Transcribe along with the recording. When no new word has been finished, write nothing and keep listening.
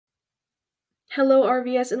Hello,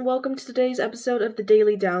 RVS, and welcome to today's episode of the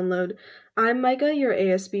Daily Download. I'm Micah, your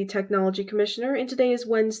ASB Technology Commissioner, and today is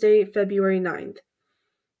Wednesday, February 9th.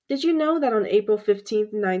 Did you know that on April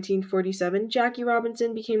 15th, 1947, Jackie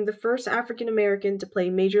Robinson became the first African American to play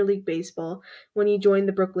Major League Baseball when he joined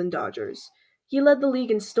the Brooklyn Dodgers? He led the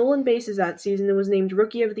league in stolen bases that season and was named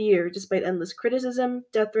Rookie of the Year despite endless criticism,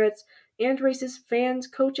 death threats, and racist fans,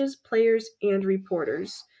 coaches, players, and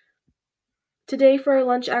reporters. Today for our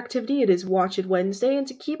lunch activity, it is Watch It Wednesday, and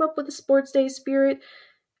to keep up with the Sports Day spirit,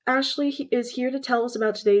 Ashley is here to tell us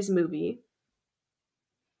about today's movie.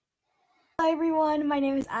 Hello everyone, my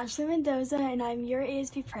name is Ashley Mendoza and I'm your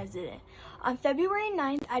ASB president. On February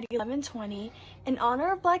 9th at 11:20, in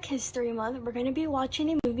honor of Black History Month, we're going to be watching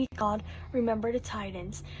a movie called Remember the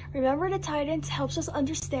Titans. Remember the Titans helps us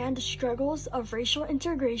understand the struggles of racial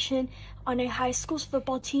integration on a high school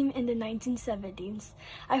football team in the 1970s.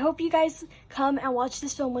 I hope you guys come and watch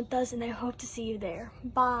this film with us and I hope to see you there.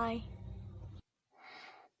 Bye!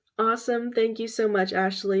 Awesome, thank you so much,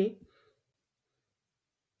 Ashley.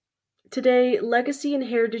 Today, Legacy and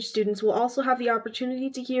Heritage students will also have the opportunity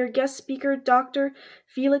to hear guest speaker Dr.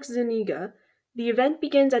 Felix Zuniga. The event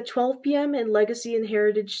begins at 12 p.m. and Legacy and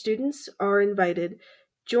Heritage students are invited.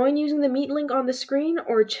 Join using the Meet link on the screen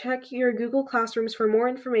or check your Google Classrooms for more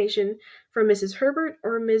information from Mrs. Herbert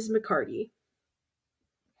or Ms. McCarty.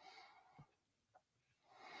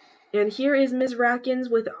 And here is Ms. Ratkins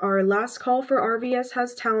with our last call for RVS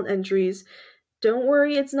Has Talent entries. Don't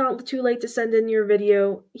worry, it's not too late to send in your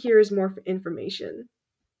video. Here's more information.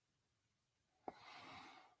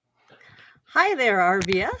 Hi there,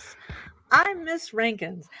 RVS. I'm Miss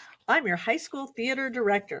Rankins. I'm your high school theater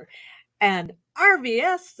director, and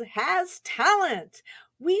RVS Has Talent.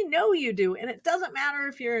 We know you do, and it doesn't matter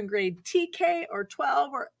if you're in grade TK or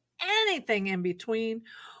 12 or anything in between.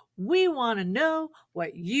 We want to know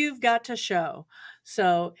what you've got to show.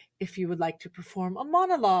 So if you would like to perform a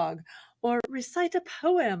monologue, or recite a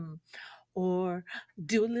poem, or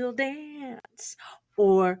do a little dance,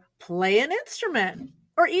 or play an instrument,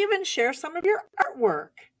 or even share some of your artwork.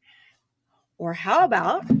 Or how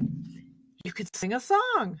about you could sing a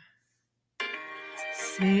song?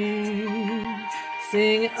 Sing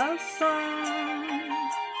a song.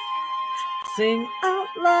 Sing out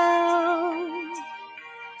loud.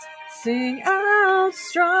 Sing out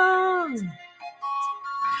strong.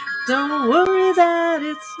 Don't worry that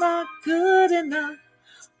it's not good enough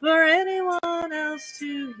for anyone else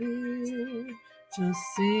to hear. Just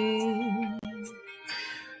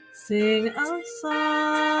sing a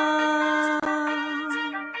song.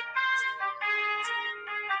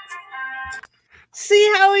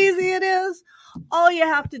 See how easy it is? All you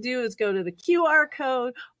have to do is go to the QR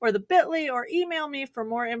code or the bit.ly or email me for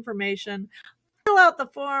more information. Fill out the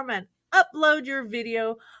form and upload your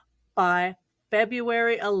video by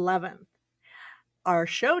February 11th. Our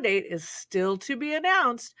show date is still to be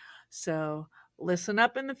announced, so listen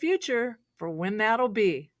up in the future for when that'll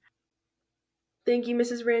be. Thank you,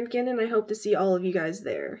 Mrs. Rankin, and I hope to see all of you guys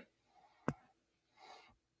there.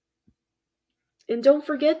 And don't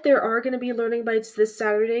forget, there are going to be Learning Bites this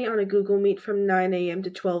Saturday on a Google Meet from 9 a.m. to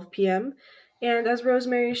 12 p.m. And as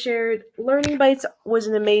Rosemary shared, Learning Bites was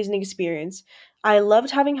an amazing experience. I loved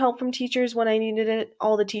having help from teachers when I needed it.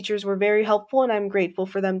 All the teachers were very helpful, and I'm grateful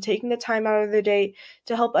for them taking the time out of their day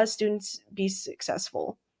to help us students be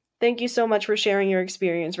successful. Thank you so much for sharing your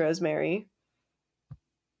experience, Rosemary.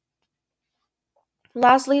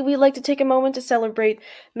 Lastly, we'd like to take a moment to celebrate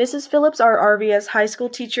Mrs. Phillips, our RVS High School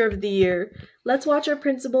Teacher of the Year. Let's watch our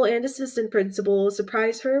principal and assistant principal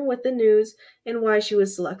surprise her with the news and why she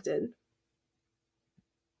was selected.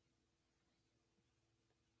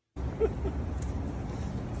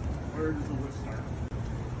 Where does the list start?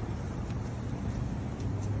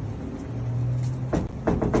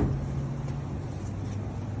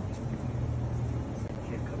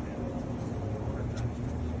 Can't come in.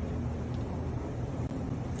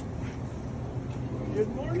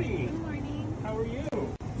 Good morning. Good morning. How are you?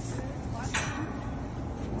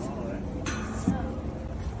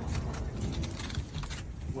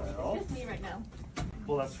 Well, Just me right now.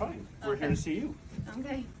 well, that's fine. We're here to see you.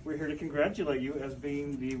 Okay. We're here to congratulate you as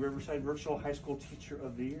being the Riverside Virtual High School Teacher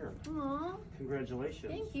of the Year. Aw,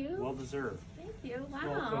 Congratulations. Thank you. Well deserved. thank you. Well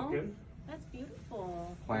Wow. cooking. That's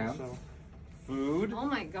beautiful. Plants, Also, food Oh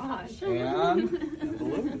my gosh. and and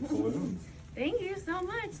balloons. balloons. Thank you so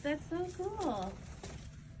much. That's so cool.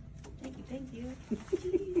 Thank you, thank you.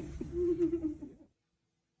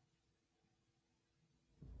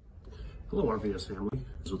 Hello, RVS family.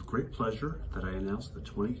 It is with great pleasure that I announce the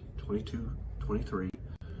 2022-23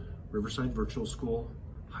 Riverside Virtual School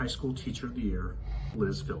High School Teacher of the Year,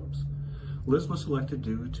 Liz Phillips. Liz was selected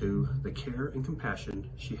due to the care and compassion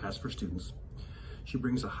she has for students. She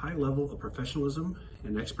brings a high level of professionalism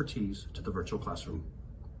and expertise to the virtual classroom.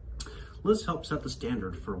 Liz helped set the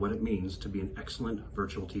standard for what it means to be an excellent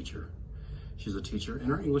virtual teacher. She's a teacher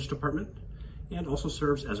in our English department and also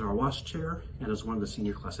serves as our WASP chair and as one of the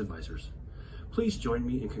senior class advisors. Please join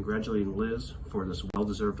me in congratulating Liz for this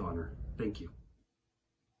well-deserved honor. Thank you.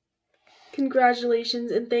 Congratulations,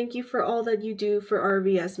 and thank you for all that you do for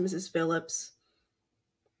RVS, Mrs. Phillips.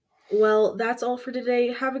 Well, that's all for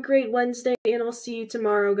today. Have a great Wednesday, and I'll see you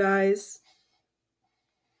tomorrow, guys.